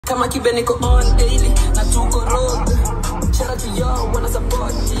Kama Kibe niko on daily na tuko road. Shout out to y'all wanna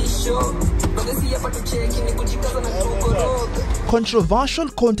support this show. Controversial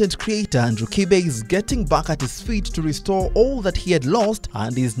content creator Andrew Kibe is getting back at his feet to restore all that he had lost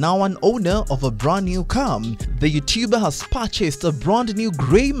and is now an owner of a brand new car. The YouTuber has purchased a brand new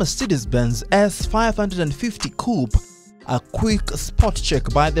grey Mercedes-Benz S550 coupe. A quick spot check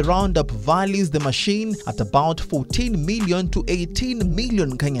by the roundup values the machine at about 14 million to 18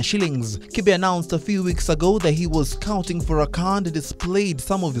 million Kenya shillings. Kibe announced a few weeks ago that he was scouting for a car and displayed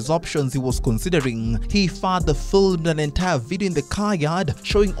some of his options he was considering. He further filmed an entire video in the car yard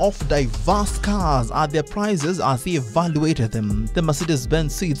showing off diverse cars at their prices as he evaluated them. The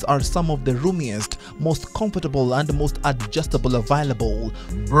Mercedes-Benz seats are some of the roomiest, most comfortable and most adjustable available.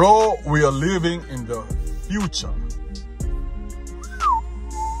 Bro, we are living in the future.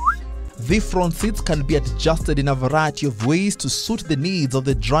 The front seats can be adjusted in a variety of ways to suit the needs of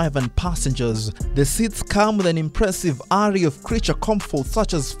the driver and passengers. The seats come with an impressive array of creature comforts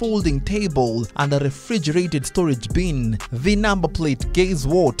such as folding table and a refrigerated storage bin. The number plate, guess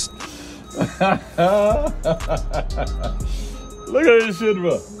what? Look at this shit,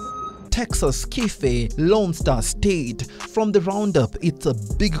 bro. Texas, Kibe, Lone Star State. From the roundup, it's a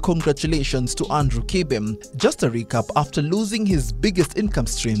big congratulations to Andrew Kibe. Just a recap, after losing his biggest income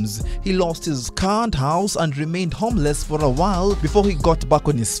streams, he lost his car and house and remained homeless for a while before he got back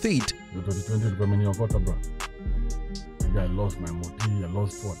on his feet. I lost my motel, I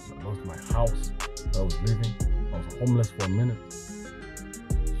lost what? I lost my house. I was living. I was homeless for a minute.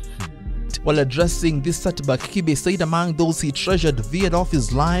 While addressing this setback, Kibe said among those he treasured veered off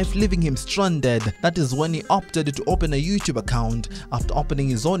his life, leaving him stranded. That is when he opted to open a YouTube account. After opening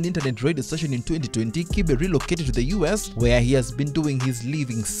his own internet radio station in 2020, Kibe relocated to the US, where he has been doing his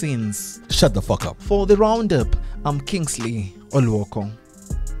living since. Shut the fuck up. For the roundup, I'm Kingsley Olwoko.